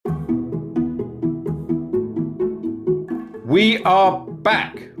We are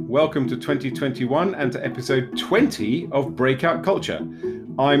back. Welcome to 2021 and to episode 20 of Breakout Culture.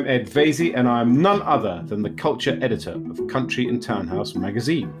 I'm Ed Vasey and I'm none other than the culture editor of Country and Townhouse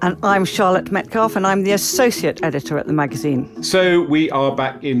magazine. And I'm Charlotte Metcalfe and I'm the associate editor at the magazine. So we are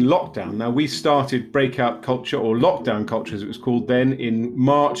back in lockdown. Now we started Breakout Culture, or Lockdown Culture as it was called then, in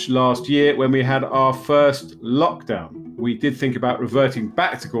March last year when we had our first lockdown. We did think about reverting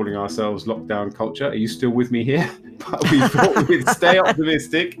back to calling ourselves Lockdown Culture. Are you still with me here? But we thought we'd stay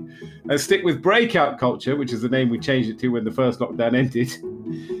optimistic and stick with Breakout Culture, which is the name we changed it to when the first lockdown ended,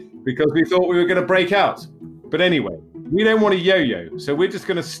 because we thought we were going to break out. But anyway, we don't want to yo-yo, so we're just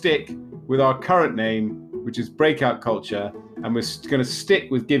going to stick with our current name, which is Breakout Culture, and we're going to stick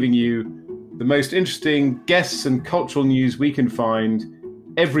with giving you the most interesting guests and cultural news we can find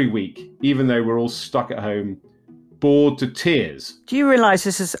every week, even though we're all stuck at home, bored to tears. Do you realise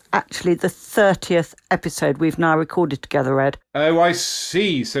this is actually the 30th episode we've now recorded together, Ed? Oh, I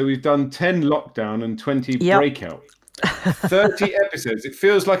see. So we've done 10 lockdown and 20 breakout. 30 episodes. It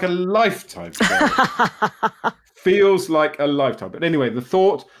feels like a lifetime. Feels like a lifetime. But anyway, the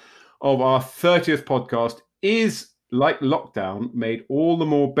thought of our 30th podcast is, like lockdown, made all the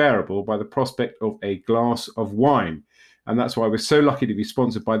more bearable by the prospect of a glass of wine. And that's why we're so lucky to be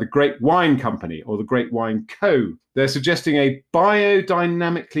sponsored by the Great Wine Company, or the Great Wine Co. They're suggesting a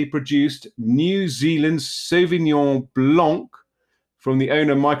biodynamically produced New Zealand Sauvignon Blanc from the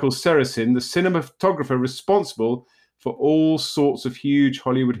owner Michael Saracen, the cinematographer responsible for all sorts of huge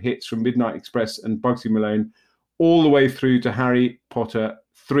Hollywood hits from Midnight Express and Bugsy Malone all the way through to Harry Potter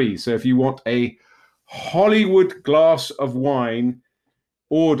 3. So if you want a Hollywood glass of wine,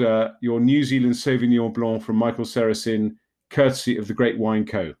 order your New Zealand Sauvignon Blanc from Michael Saracen, courtesy of the Great Wine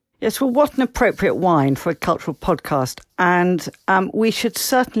Co. Yes, well, what an appropriate wine for a cultural podcast. And we should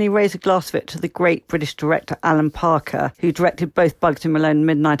certainly raise a glass of it to the great British director Alan Parker, who directed both Bugsy Malone and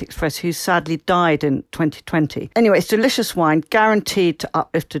Midnight Express, who sadly died in 2020. Anyway, it's delicious wine, guaranteed to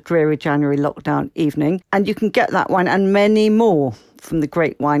uplift a dreary January lockdown evening. And you can get that wine and many more from the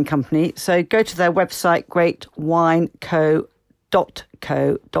Great Wine Company. So go to their website, greatwineco.co.uk,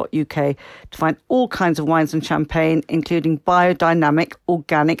 to find all kinds of wines and champagne, including biodynamic,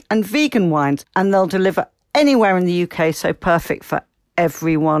 organic and vegan wines. And they'll deliver anywhere in the UK, so perfect for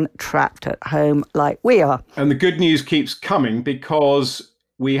everyone trapped at home like we are. And the good news keeps coming, because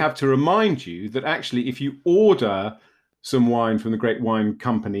we have to remind you that actually if you order some wine from the Great Wine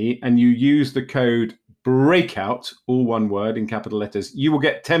Company and you use the code BREAKOUT, all one word in capital letters, you will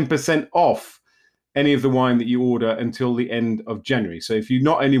get 10% off any of the wine that you order until the end of January. So if you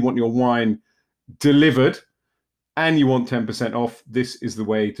not only want your wine delivered and you want 10% off, this is the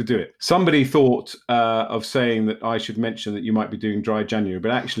way to do it. Somebody thought of saying that I should mention that you might be doing Dry January,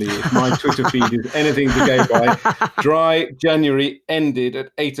 but actually if my Twitter feed is anything to go by, Dry January ended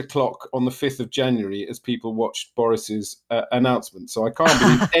at 8 o'clock on the 5th of January as people watched Boris's announcement. So I can't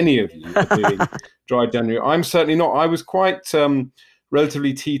believe any of you are doing Dry January. I'm certainly not. I was quite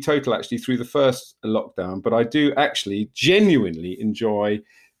relatively teetotal actually through the first lockdown, but I do actually genuinely enjoy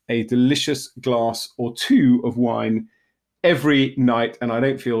a delicious glass or two of wine every night, and I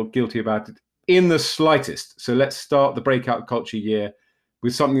don't feel guilty about it in the slightest. So let's start the Breakout Culture year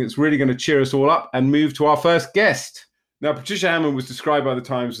with something that's really going to cheer us all up and move to our first guest. Now, Patricia Hammond was described by the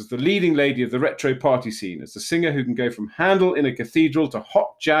Times as the leading lady of the retro party scene, as a singer who can go from Handel in a cathedral to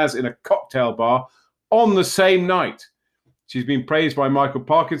hot jazz in a cocktail bar on the same night. She's been praised by Michael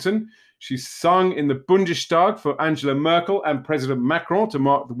Parkinson. She's sung in the Bundestag for Angela Merkel and President Macron to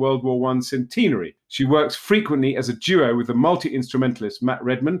mark the World War I centenary. She works frequently as a duo with the multi-instrumentalist Matt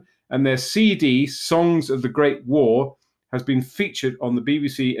Redman, and their CD, Songs of the Great War, has been featured on the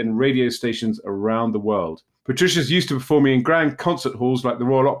BBC and radio stations around the world. Patricia's used to performing in grand concert halls like the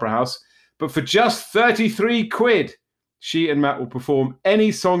Royal Opera House, but for just 33 quid, she and Matt will perform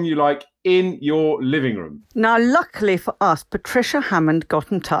any song you like in your living room. Now, luckily for us, Patricia Hammond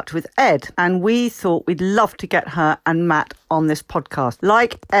got in touch with Ed, and we thought we'd love to get her and Matt on this podcast.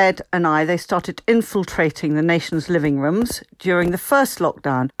 Like Ed and I, they started infiltrating the nation's living rooms during the first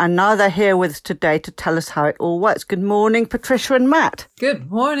lockdown, and now they're here with us today to tell us how it all works. Good morning, Patricia and Matt.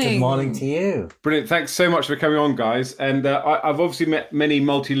 Good morning. Good morning to you. Brilliant. Thanks so much for coming on, guys. And I've obviously met many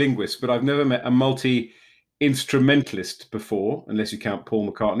multilinguists, but I've never met a multi-instrumentalist before, unless you count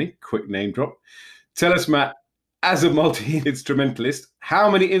Paul McCartney. Quick name drop. Tell us, Matt, as a multi-instrumentalist,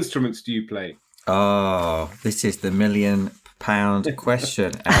 how many instruments do you play? Oh, this is the £1 million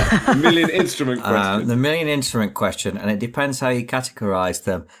question. The million instrument question. The million instrument question, and it depends how you categorize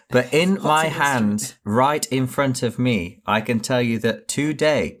them. But in my hand, right in front of me, I can tell you that to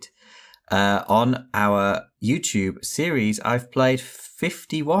date, on our YouTube series, I've played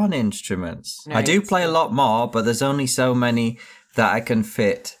 51 instruments. Nice. I do play a lot more, but there's only so many that I can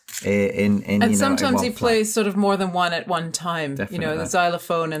fit in and sometimes in he one plays sort of more than one at one time. Definitely. You know, the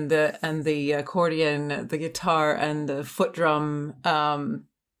xylophone and the accordion, the guitar and the foot drum.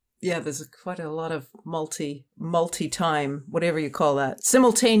 There's quite a lot of multi-time, whatever you call that,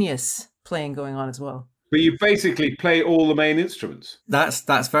 simultaneous playing going on as well. But you basically play all the main instruments.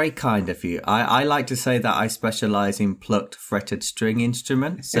 That's very kind of you. I like to say that I specialize in plucked fretted string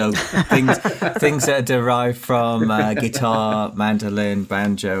instruments. So things that are derived from guitar, mandolin,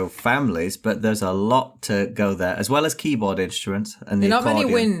 banjo families, but there's a lot to go there, as well as keyboard instruments and the not accordion.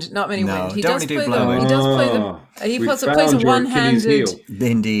 many wind. He don't does do play blowing. them. He does play them. He We plays found a your Achilles heel.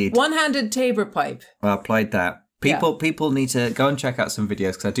 Indeed. one-handed tabor pipe. Well, I played that. People need to go and check out some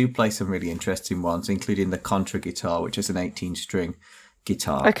videos because I do play some really interesting ones, including the contra guitar, which is an 18-string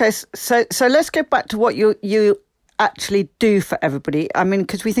guitar. Okay, so let's go back to what you actually do for everybody. I mean,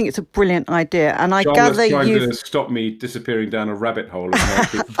 because we think it's a brilliant idea, and I John gather was trying you to stop me disappearing down a rabbit hole of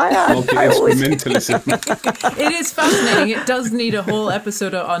I always- multi-instrumentalism. It is fascinating. It does need a whole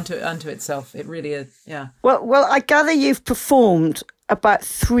episode unto itself. It really is. Yeah. Well, I gather you've performed about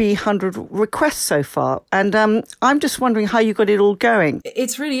 300 requests so far, and I'm just wondering how you got it all going.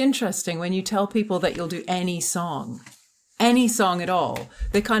 It's really interesting when you tell people that you'll do any song at all.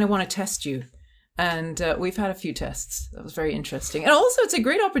 They kind of want to test you. And we've had a few tests. That was very interesting. And also, it's a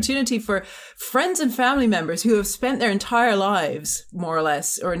great opportunity for friends and family members who have spent their entire lives, more or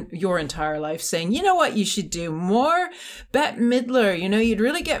less, or your entire life, saying, you know what, you should do more Bette Midler. You know, you'd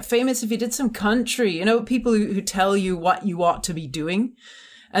really get famous if you did some country. You know, people who tell you what you ought to be doing.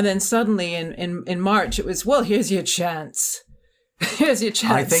 And then suddenly in March, it was, well, here's your chance. Here's your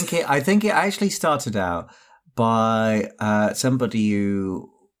chance. I think it actually started out by somebody who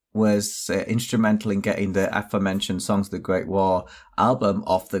was instrumental in getting the aforementioned Songs of the Great War album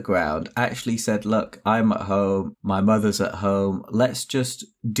off the ground, actually said, look, I'm at home, my mother's at home, let's just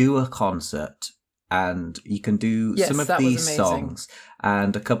do a concert. And you can do some of these songs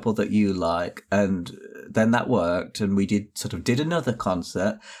and a couple that you like. And then that worked. And we did another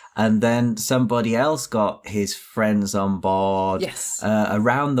concert. And then somebody else got his friends on board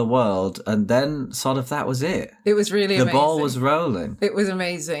around the world. And then sort of that was it. It was really amazing. The ball was rolling. It was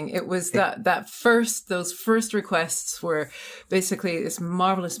amazing. It was those first requests were basically this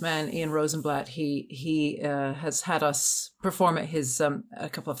marvelous man, Ian Rosenblatt. He has had us perform at his a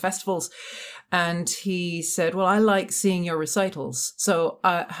couple of festivals. And he said, well, I like seeing your recitals. So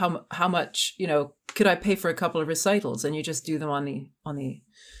how much, could I pay for a couple of recitals? And you just do them on the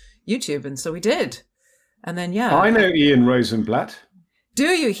YouTube. And so we did. And then, I know Ian Rosenblatt. Do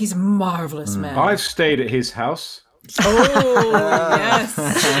you? He's a marvelous man. I've stayed at his house. Oh, yes.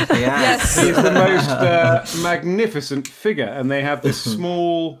 Yes. He's the most magnificent figure. And they have this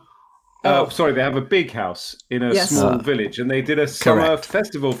small... they have a big house in a small village. And they did a summer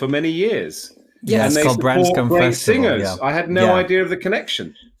festival for many years. Yes. And they called support Branscombe great Festival, singers. yeah. I had no idea of the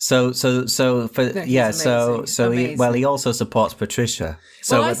connection. He also supports Patricia.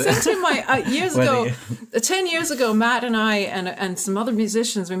 So I sent him years ago, 10 years ago, Matt and I and some other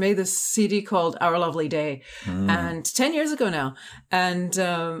musicians, we made this CD called Our Lovely Day, and 10 years ago now, and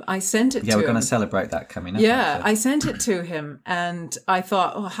I sent it to him. Yeah, we're going to celebrate that coming up. Yeah, actually. I sent it to him, and I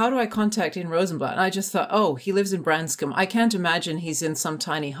thought, how do I contact Ian Rosenblatt? And I just thought, he lives in Branscombe. I can't imagine he's in some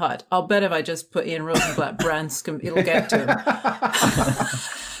tiny hut. I'll bet if I just put Ian Rosenblatt Branscombe, it'll get to him.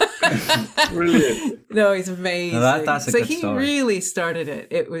 Brilliant. No, he's amazing. No, that's a good story. He really started it.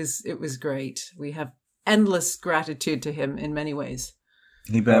 It was great. We have endless gratitude to him in many ways.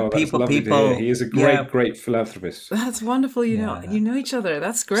 He is a great philanthropist. That's wonderful. You know each other.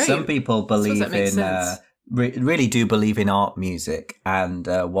 That's great. Some people believe really do believe in art music and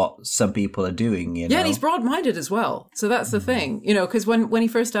what some people are doing. Yeah, and he's broad-minded as well. So that's the thing, because when he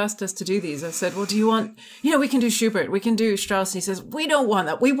first asked us to do these, I said, well, do you want, we can do Schubert, we can do Strauss. And he says, we don't want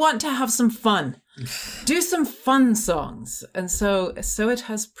that. We want to have some fun. Do some fun songs. And so it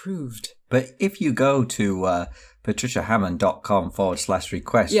has proved. But if you go to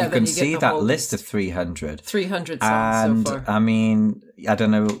patriciahammond.com/request, you can see that list of 300. 300 songs so far. I mean, I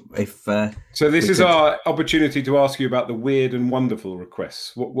don't know if... so this is our opportunity to ask you about the weird and wonderful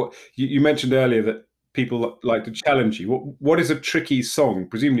requests. What you mentioned earlier that people like to challenge you. What is a tricky song?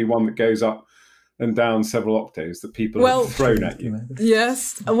 Presumably one that goes up and down several octaves that people Well, have thrown at you.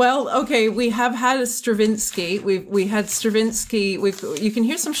 Yes. Well, okay. We have had a Stravinsky. We had Stravinsky. You can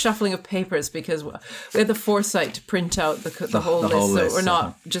hear some shuffling of papers because we had the foresight to print out the whole list, so we're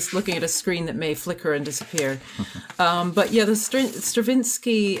not just looking at a screen that may flicker and disappear. But yeah, the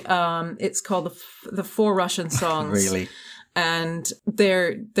Stravinsky. It's called the Four Russian Songs. Really. And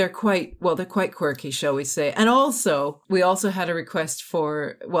they're quite quirky, shall we say. And also, we also had a request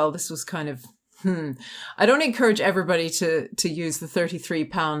for, well, this was kind of, I don't encourage everybody to use the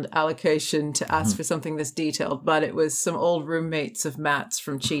 £33 allocation to ask for something this detailed, but it was some old roommates of Matt's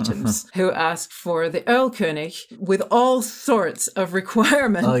from Cheatham's who asked for the Erlkönig with all sorts of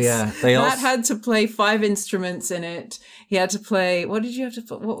requirements. Oh, yeah. Matt had to play 5 instruments in it. He had to play, what did you have to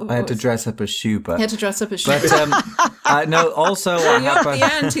play? I had to dress up as Schubert. He had to dress up as Schubert. But I know also what you upped happened.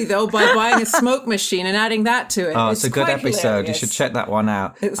 the ante, though, by buying a smoke machine and adding that to it. Oh, it's a good episode. Hilarious. You should check that one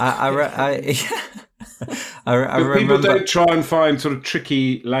out. I People remember. don't try and find sort of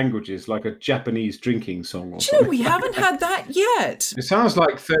tricky languages like a Japanese drinking song or Do you know, something. we haven't had that yet. It sounds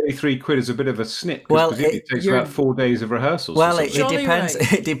like 33 quid is a bit of a snip. Well, It takes about 4 days of rehearsals. Well, or it something. depends.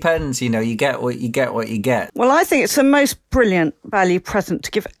 Right. It depends. You know, you get what you get. Well, I think it's the most brilliant value present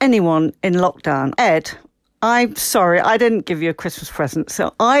to give anyone in lockdown. Ed, I'm sorry, I didn't give you a Christmas present,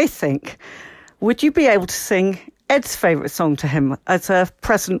 so I think, would you be able to sing Ed's favourite song to him as a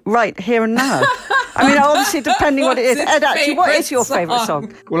present right here and now? I mean, obviously, depending what it is. What's Ed, his actually, what is your favourite favourite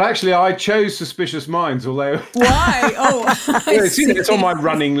song? Well, actually, I chose Suspicious Minds, although Why? Oh, I see. it's on my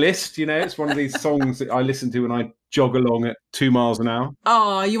running list. You know, it's one of these songs that I listen to when I jog along at 2 miles an hour.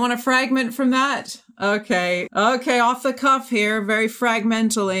 Oh, you want a fragment from that? Okay, off the cuff here, very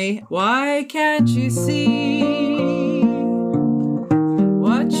fragmentally. Why can't you see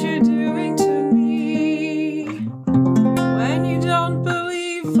what you're doing to me when you don't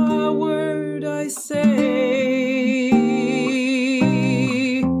believe a word I say?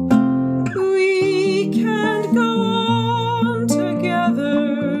 We can't go on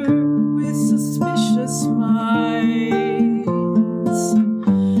together with suspicious minds,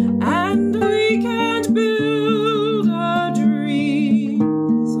 and we can't build our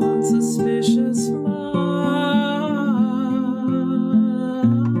dreams on suspicious minds.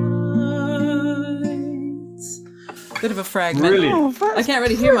 Bit of a fragment. Brilliant. Oh, that's I can't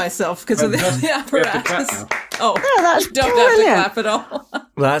really hear myself because of the We have to clap apparatus. now. Oh, that's you don't brilliant. have to clap at all.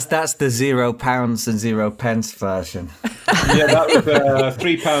 Well, that's the £0 and 0 pence version. Yeah, that was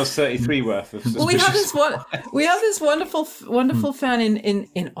 £3.33 worth of Well, we have Suspicious. this wonderful fan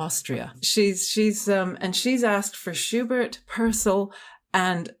in Austria. She's asked for Schubert, Purcell,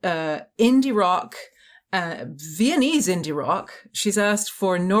 and indie rock, Viennese indie rock. She's asked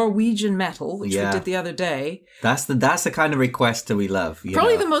for Norwegian metal, which we did the other day. That's the kind of request that we love.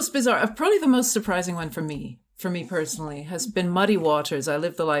 Probably the most bizarre, probably the most surprising one for me personally, has been Muddy Waters. I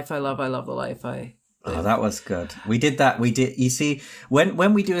live the life I love. I love the life I. Oh, that was good. We did that. You see,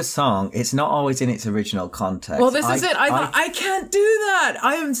 when we do a song, it's not always in its original context. Well, this is it. I thought, I can't do that.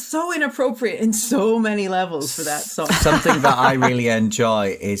 I am so inappropriate in so many levels for that song. Something that I really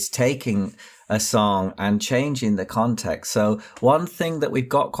enjoy is taking a song and changing the context. So one thing that we've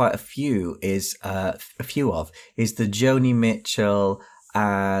got quite a few is the Joni Mitchell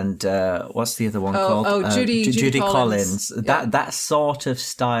and what's the other one called? Judy Collins. Yeah. That sort of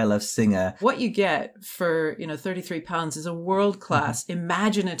style of singer. What you get for £33 is a world class,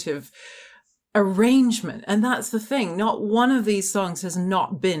 imaginative arrangement, and that's the thing. Not one of these songs has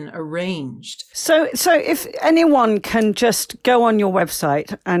not been arranged. So if anyone can just go on your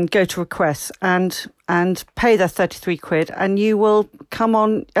website and go to requests and pay their 33 quid, and you will come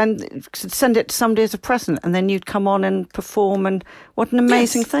on and send it to somebody as a present, and then you'd come on and perform, and what an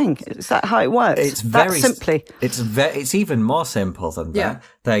amazing thing. Is that how it works? It's that very simply. It's even more simple than that. Yeah.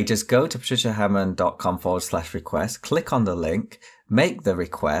 They just go to patriciahammond.com/request, click on the link, make the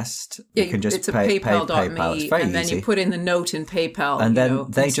request. Yeah, you can just it's a pay PayPal.me, PayPal. It's very and then easy. you put in the note in PayPal, And then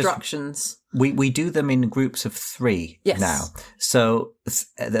they just- instructions. We do them in groups of 3 Yes. now. So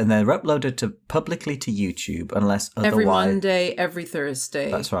then they're uploaded publicly to YouTube unless otherwise. Every Monday, every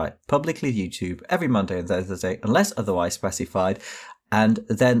Thursday. That's right. Publicly YouTube every Monday and Thursday unless otherwise specified. And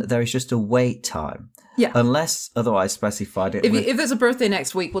then there is just a wait time. Yeah. Unless otherwise specified. If there's a birthday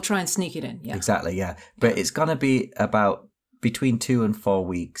next week, we'll try and sneak it in. Yeah. Exactly, yeah. But it's going to be about between 2 and 4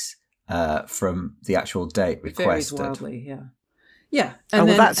 weeks from the actual date Varies requested. wildly, yeah. Yeah.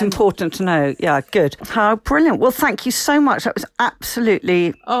 That's important to know. Yeah, good. How brilliant. Well, thank you so much. That was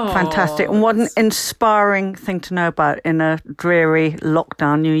absolutely fantastic. And what an inspiring thing to know about in a dreary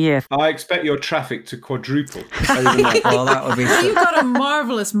lockdown New Year. I expect your traffic to quadruple overnight. Well, that would be... You've got a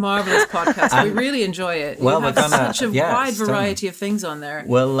marvellous podcast. We really enjoy it. Well, you have such a wide variety of things on there.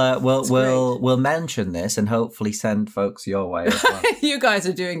 We'll mention this and hopefully send folks your way as well. You guys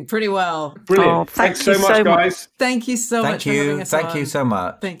are doing pretty well. Brilliant. Thanks so much, guys. Thank you so much for having us on. Thank you so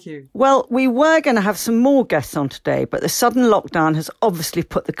much. Thank you. Well, we were going to have some more guests on today, but the sudden lockdown has obviously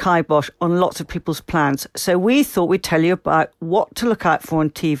put the kibosh on lots of people's plans. So we thought we'd tell you about what to look out for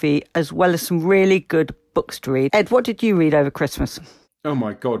on TV, as well as some really good books to read. Ed, what did you read over Christmas? Oh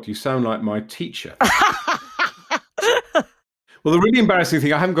my God, you sound like my teacher. Well, the really embarrassing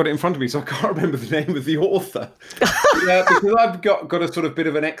thing, I haven't got it in front of me, so I can't remember the name of the author. Because I've got a sort of bit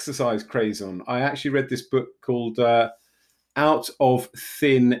of an exercise craze on. I actually read this book called Out of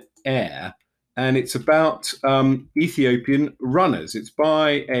Thin Air, and it's about Ethiopian runners. It's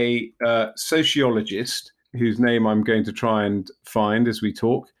by a sociologist whose name I'm going to try and find as we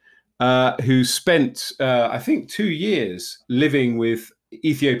talk, who spent, I think, 2 years living with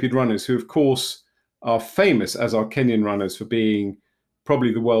Ethiopian runners who, of course, are famous as are Kenyan runners for being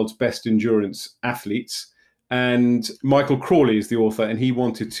probably the world's best endurance athletes. And Michael Crawley is the author, and he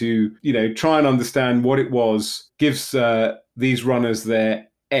wanted to, try and understand what it was gives these runners their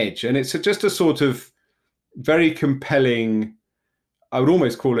edge. And it's just a sort of very compelling, I would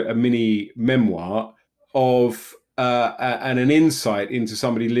almost call it a mini memoir of and an insight into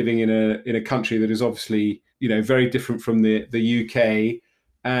somebody living in a country that is obviously, very different from the UK,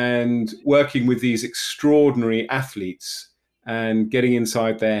 and working with these extraordinary athletes and getting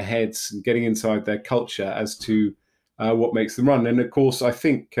inside their heads and getting inside their culture as to what makes them run. And of course, I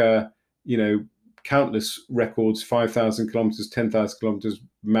think, countless records, 5,000 kilometers, 10,000 kilometers,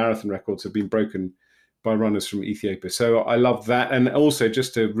 marathon records have been broken by runners from Ethiopia. So I love that. And also,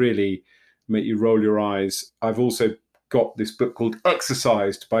 just to really make you roll your eyes, I've also got this book called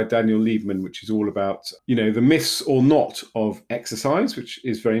Exercised by Daniel Liebman, which is all about, the myths or not of exercise, which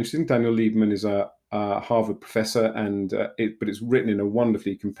is very interesting. Daniel Liebman is a Harvard professor, but it's written in a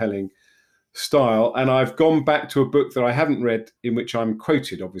wonderfully compelling style. And I've gone back to a book that I haven't read, in which I'm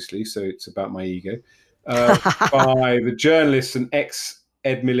quoted, obviously, so it's about my ego, by the journalist and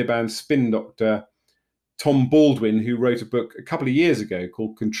ex-Ed Miliband spin doctor, Tom Baldwin, who wrote a book a couple of years ago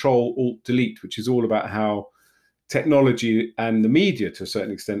called Control, Alt, Delete, which is all about how technology and the media, to a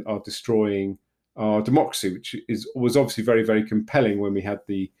certain extent, are destroying our democracy, which was obviously very, very compelling when we had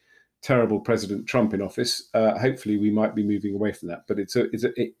the terrible President Trump in office. Hopefully, we might be moving away from that. But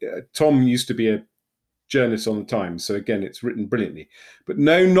Tom used to be a journalist on the Times, so again, it's written brilliantly. But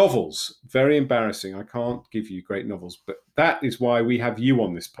no novels. Very embarrassing. I can't give you great novels, but that is why we have you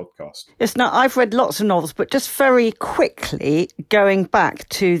on this podcast. Yes, now I've read lots of novels, but just very quickly going back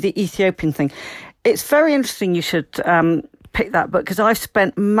to the Ethiopian thing. It's very interesting you should pick that book, because I've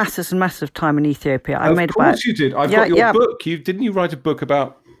spent masses and masses of time in Ethiopia. Of course you did. I've got your book. Didn't you write a book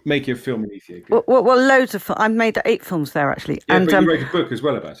about making a film in Ethiopia? Well, loads of films. I made 8 films there, actually. Yeah, and but you wrote a book as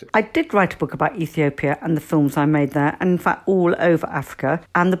well about it. I did write a book about Ethiopia and the films I made there, and in fact, all over Africa.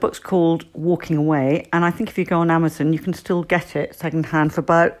 And the book's called Walking Away. And I think if you go on Amazon, you can still get it secondhand for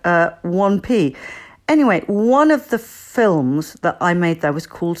about 1p. Anyway, one of the films that I made there was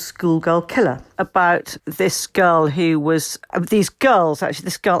called Schoolgirl Killer, about this girl who was, this girl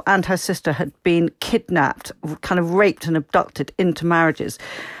and her sister had been kidnapped, kind of raped and abducted into marriages.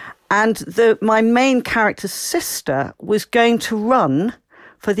 And my main character's sister was going to run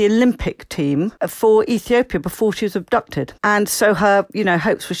for the Olympic team for Ethiopia before she was abducted. And so her,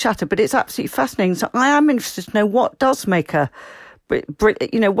 hopes were shattered. But it's absolutely fascinating. So I am interested to know what does make her...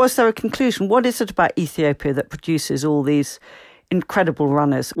 was there a conclusion? What is it about Ethiopia that produces all these incredible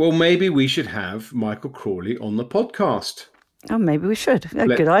runners? Well, maybe we should have Michael Crawley on the podcast. Oh, maybe we should.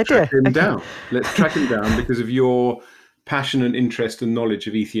 Good idea. Let's track him down because of your passion and interest and knowledge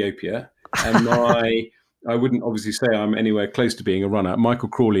of Ethiopia. And I wouldn't obviously say I'm anywhere close to being a runner. Michael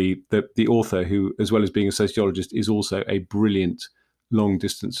Crawley, the author, who, as well as being a sociologist, is also a brilliant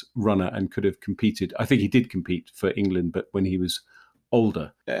long-distance runner and could have competed. I think he did compete for England, but when he was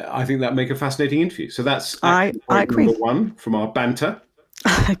older. I think that'd make a fascinating interview. So that's I agree. Number 1 from our banter.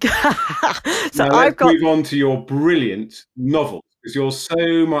 So now let's move on to your brilliant novel, because you're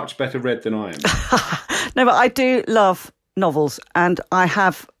so much better read than I am. No, but I do love novels, and I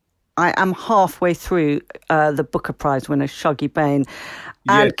am halfway through the Booker Prize winner, Shuggie Bain.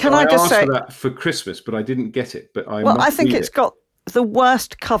 And can I just say, I asked for that for Christmas, but I didn't get it. But I think it's got the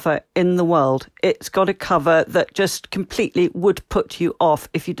worst cover in the world. It's got a cover that just completely would put you off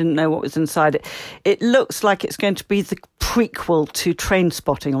if you didn't know what was inside it. It looks like it's going to be the prequel to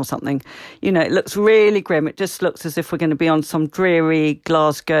Trainspotting or something. You know, it looks really grim. It just looks as if we're going to be on some dreary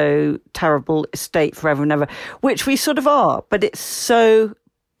Glasgow terrible estate forever and ever, which we sort of are, but it's so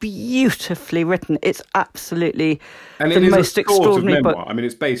beautifully written. It's absolutely and the most extraordinary book. I mean,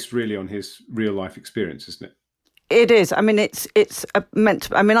 it's based really on his real life experience, isn't it? It is. I mean, it's meant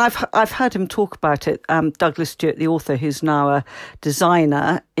to. I mean, I've heard him talk about it. Douglas Stewart, the author, who's now a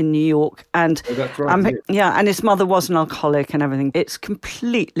designer in New York, and that's right, and his mother was an alcoholic and everything. It's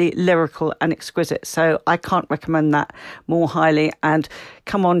completely lyrical and exquisite. So I can't recommend that more highly. And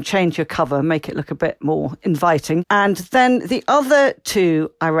come on, change your cover, make it look a bit more inviting. And then the other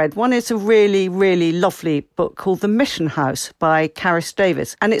two I read. One is a really, really lovely book called The Mission House by Caris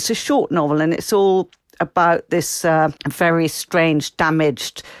Davis, and it's a short novel, and it's all about this very strange,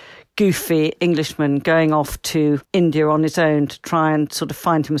 damaged, goofy Englishman going off to India on his own to try and sort of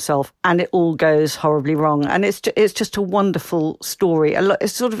find himself, and it all goes horribly wrong. And it's just a wonderful story.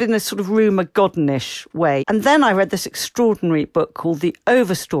 It's sort of in this sort of rumour Godden-ish way. And then I read this extraordinary book called The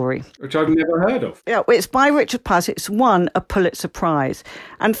Overstory, which I've never heard of. Yeah, it's by Richard Powers. It's won a Pulitzer Prize.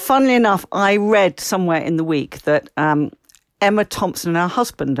 And funnily enough, I read somewhere in the week that Emma Thompson and her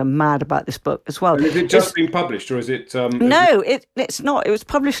husband are mad about this book as well. And is it just been published, or is it... No, it's not. It was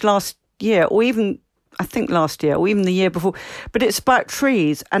published last year, or even, I think last year, or even the year before. But it's about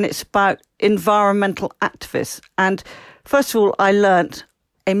trees, and it's about environmental activists. And first of all, I learnt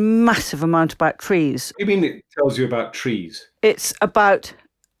a massive amount about trees. What do you mean it tells you about trees? It's about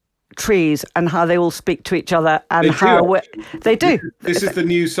trees and how they all speak to each other, and they do. They do. This is the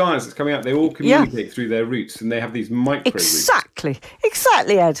new science that's coming out. They all communicate through their roots, and they have these micro roots.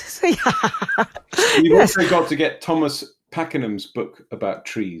 Exactly, Ed. You've also got to get Thomas Pakenham's book about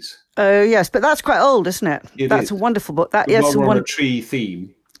trees. Oh yes, but that's quite old, isn't it? That's a wonderful book. That yes, on a tree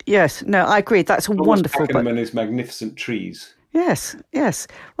theme. Yes, no, I agree. That's a wonderful book. Pakenham and his magnificent trees. Yes.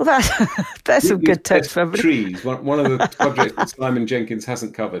 Well, that's some good tips for everybody. Trees. One of the projects that Simon Jenkins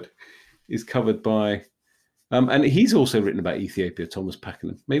hasn't covered is covered by, and he's also written about Ethiopia, Thomas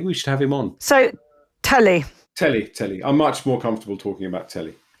Pakenham. Maybe we should have him on. So, telly. I'm much more comfortable talking about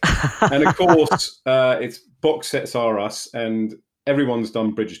telly. And of course, it's box sets are us, and everyone's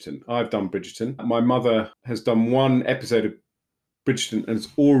done Bridgerton. I've done Bridgerton. My mother has done one episode of Bridgerton and has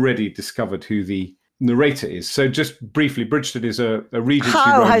already discovered who the narrator is. So just briefly, Bridgerton is a Regency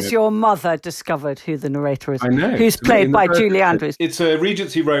How romance. has your mother discovered who the narrator is? I know. Who's played by Julie Andrews. It's a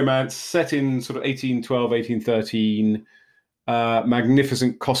Regency romance set in sort of 1812, 1813.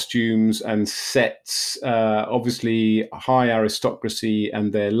 Magnificent costumes and sets. Obviously, high aristocracy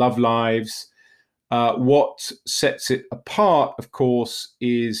and their love lives. What sets it apart, of course,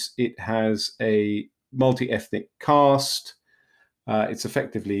 is it has a multi-ethnic cast. It's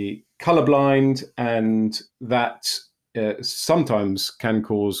effectively colorblind, and that sometimes can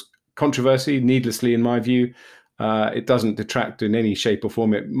cause controversy needlessly, in my view. It doesn't detract in any shape or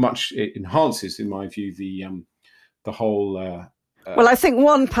form. It enhances, in my view, the whole. Well, I think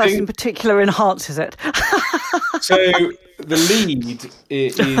one person in particular enhances it. So the lead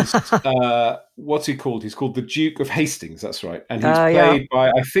is what's he called? He's called the Duke of Hastings. That's right, and he's played by,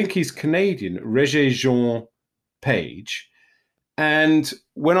 I think he's Canadian, Regé-Jean Page. And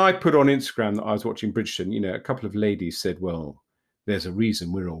when I put on Instagram that I was watching Bridgerton, a couple of ladies said, well, there's a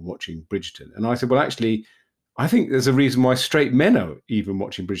reason we're all watching Bridgerton. And I said, well, actually, I think there's a reason why straight men are even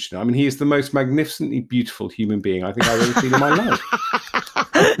watching Bridgerton. I mean, he is the most magnificently beautiful human being I think I've ever seen in my life.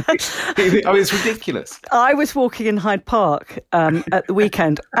 I mean, it's ridiculous. I was walking in Hyde Park at the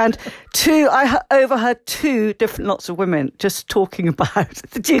weekend, and I overheard two different lots of women just talking about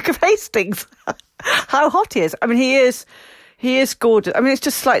the Duke of Hastings, how hot he is. I mean, he is gorgeous. I mean, it's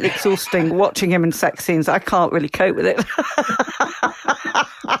just slightly exhausting watching him in sex scenes. I can't really cope with it.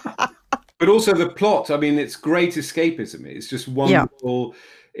 But also the plot, I mean, it's great escapism. It's just wonderful.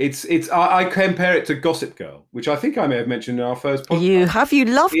 Yeah. I compare it to Gossip Girl, which I think I may have mentioned in our first podcast. You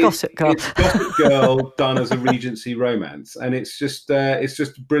love Gossip Girl. It's Gossip Girl done as a Regency romance, and it's just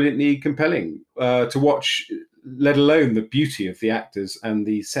brilliantly compelling to watch, let alone the beauty of the actors and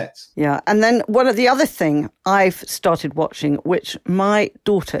the sets. Yeah, and then one of the other thing I've started watching, which my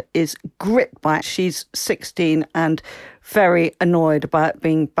daughter is gripped by, she's 16 and very annoyed about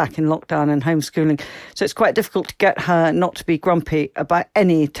being back in lockdown and homeschooling. So it's quite difficult to get her not to be grumpy about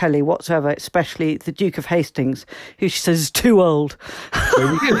any telly whatsoever, especially the Duke of Hastings, who she says is too old.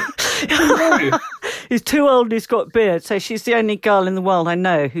 He's too old and he's got a beard. So she's the only girl in the world I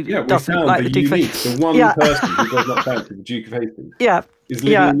know who doesn't like the Duke of Hastings. The one person who does not fancy the Duke of Hastings is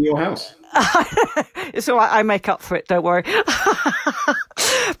living in your house. It's all right. I make up for it. Don't worry.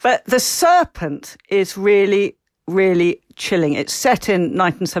 But The Serpent is really, really chilling. It's set in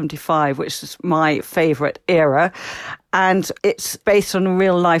 1975, which is my favourite era. And it's based on a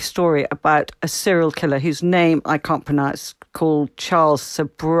real life story about a serial killer whose name I can't pronounce, called Charles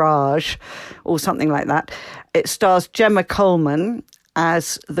Sabrage or something like that. It stars Gemma Coleman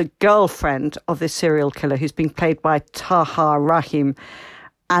as the girlfriend of this serial killer, who's being played by Tahar Rahim.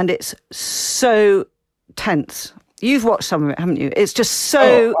 And it's so tense. You've watched some of it, haven't you? It's just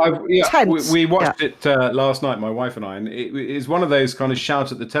so tense. We watched it last night, my wife and I, and it is one of those kind of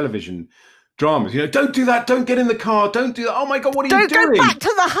shout at the television dramas. Don't do that. Don't get in the car. Don't do that. Oh my God, what are you doing? Don't go back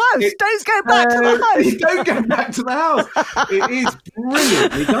to the house. Don't go back to the house. Don't go back to the house. It is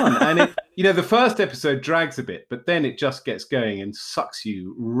brilliantly done. And the first episode drags a bit, but then it just gets going and sucks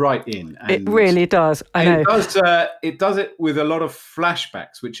you right in. And it really does. I know. It does it with a lot of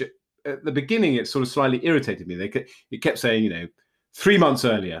flashbacks, which at the beginning, it sort of slightly irritated me. It kept saying, 3 months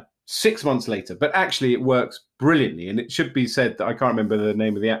earlier, 6 months later, but actually it works brilliantly. And it should be said that I can't remember the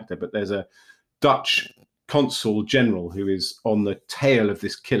name of the actor, but there's a Dutch consul general who is on the tail of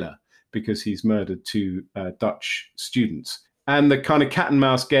this killer because he's murdered 2 Dutch students. And the kind of cat and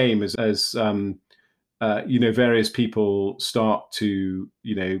mouse game as various people start to,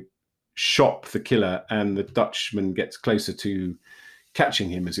 shop the killer and the Dutchman gets closer to catching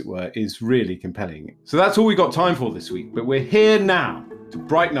him, as it were, is really compelling. So that's all we got time for this week, but we're here now to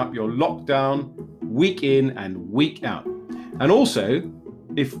brighten up your lockdown week in and week out. And also,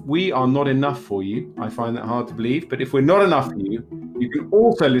 if we are not enough for you, I find that hard to believe, but if we're not enough for you, you can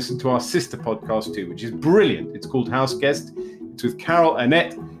also listen to our sister podcast too, which is brilliant. It's called House Guest. It's with Carol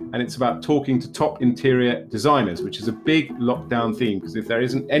Annette, and it's about talking to top interior designers, which is a big lockdown theme, because if there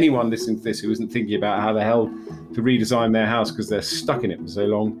isn't anyone listening to this who isn't thinking about how the hell to redesign their house because they're stuck in it for so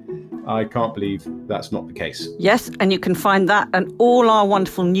long, I can't believe that's not the case. Yes, and you can find that and all our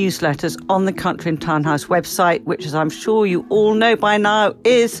wonderful newsletters on the Country and Townhouse website, which, as I'm sure you all know by now,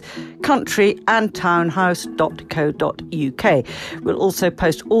 is countryandtownhouse.co.uk. We'll also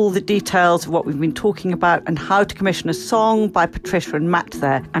post all the details of what we've been talking about and how to commission a song by Patricia and Matt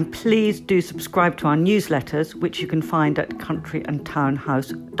there. And please do subscribe to our newsletters, which you can find at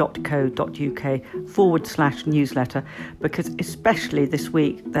countryandtownhouse.co.uk/newsletter, because especially this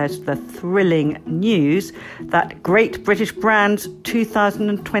week, there's the thrilling news that Great British Brands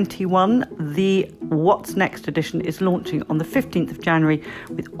 2021, the What's Next edition, is launching on the 15th of January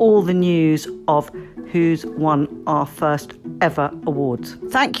with all the news of who's won our first ever awards.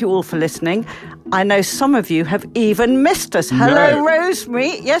 Thank you all for listening. I know some of you have even missed us. Hello,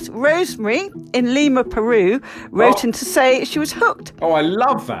 Rosemary. Yes, Rosemary in Lima, Peru, wrote in to say she was hooked. Oh, I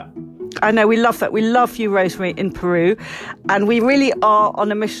love that. I know, we love that. We love you, Rosemary, in Peru. And we really are on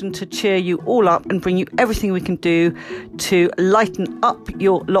a mission to cheer you all up and bring you everything we can do to lighten up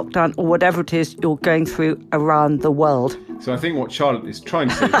your lockdown or whatever it is you're going through around the world. So I think what Charlotte is trying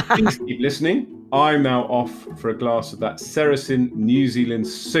to say is please keep listening. I'm now off for a glass of that Saracen New Zealand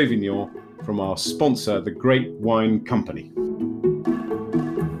Sauvignon from our sponsor, the Great Wine Company.